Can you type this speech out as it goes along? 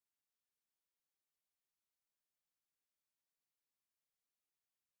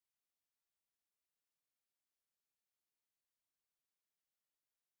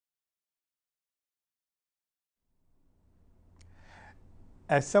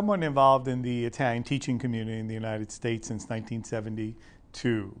As someone involved in the Italian teaching community in the United States since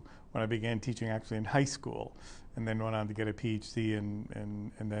 1972, when I began teaching actually in high school, and then went on to get a PhD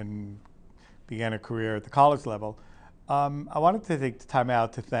and then began a career at the college level, I wanted to take the time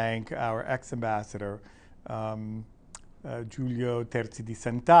out to thank our ex-ambassador, Giulio Terzi di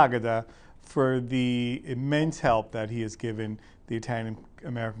Sant'Agata, for the immense help that he has given the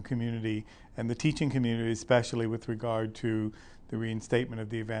Italian-American community and the teaching community, especially with regard to the reinstatement of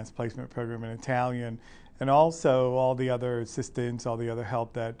the advanced placement program in Italian, and also all the other assistance, all the other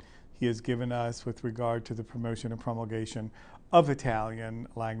help that he has given us with regard to the promotion and promulgation of Italian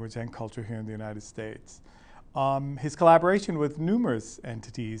language and culture here in the United States. His collaboration with numerous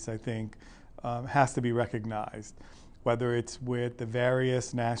entities, I think, has to be recognized, whether it's with the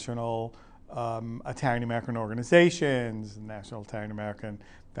various national Italian-American organizations, National Italian-American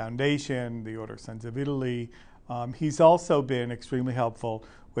Foundation, the Order of Sons of Italy. He's also been extremely helpful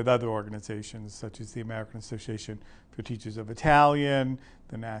with other organizations, such as the American Association for Teachers of Italian,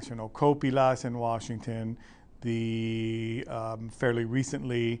 the National Copilas in Washington, the fairly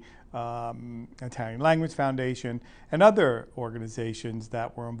recently Italian Language Foundation, and other organizations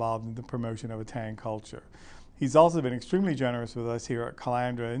that were involved in the promotion of Italian culture. He's also been extremely generous with us here at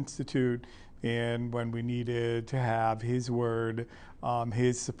Calandra Institute, and when we needed to have his word,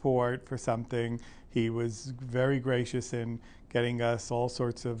 his support for something, he was very gracious in getting us all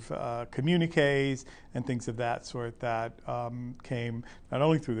sorts of communiques and things of that sort that came not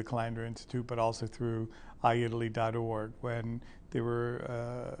only through the Calandra Institute, but also through iitaly.org when there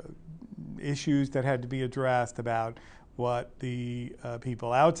were issues that had to be addressed about what the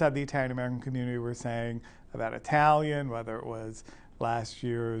people outside the Italian-American community were saying about Italian, whether it was last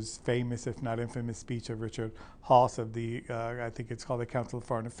year's famous, if not infamous, speech of Richard Haass of the, I think it's called the Council of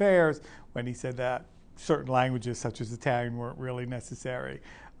Foreign Affairs, when he said that certain languages such as Italian weren't really necessary.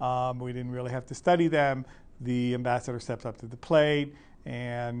 We didn't really have to study them. The ambassador stepped up to the plate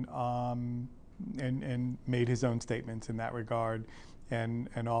and made his own statements in that regard and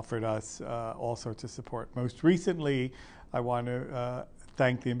offered us all sorts of support. Most recently, I want to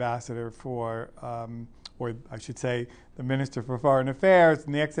thank the ambassador for, or I should say the Minister for Foreign Affairs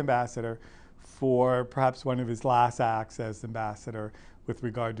and the ex-ambassador for perhaps one of his last acts as ambassador with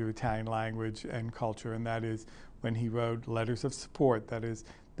regard to Italian language and culture, and that is when he wrote letters of support, that is,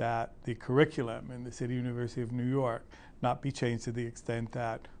 that the curriculum in the City University of New York not be changed to the extent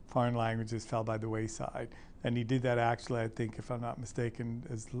that foreign languages fell by the wayside. And he did that actually, I think, if I'm not mistaken,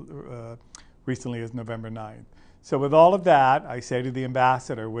 as recently as November 9th. So with all of that, I say to the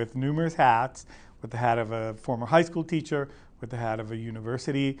ambassador, with numerous hats, with the hat of a former high school teacher, with the hat of a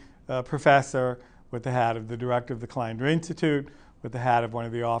university professor, with the hat of the director of the Calandra Institute, with the hat of one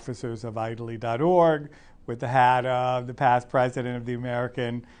of the officers of iitaly.org, with the hat of the past president of the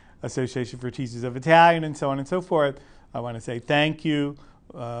American Association for Teachers of Italian, and so on and so forth. I want to say thank you,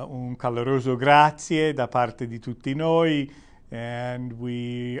 un caloroso grazie da parte di tutti noi, and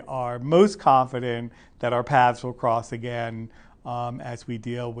we are most confident that our paths will cross again as we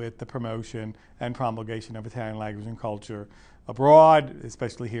deal with the promotion and promulgation of Italian language and culture abroad,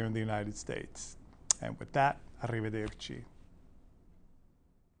 especially here in the United States. And with that, arrivederci.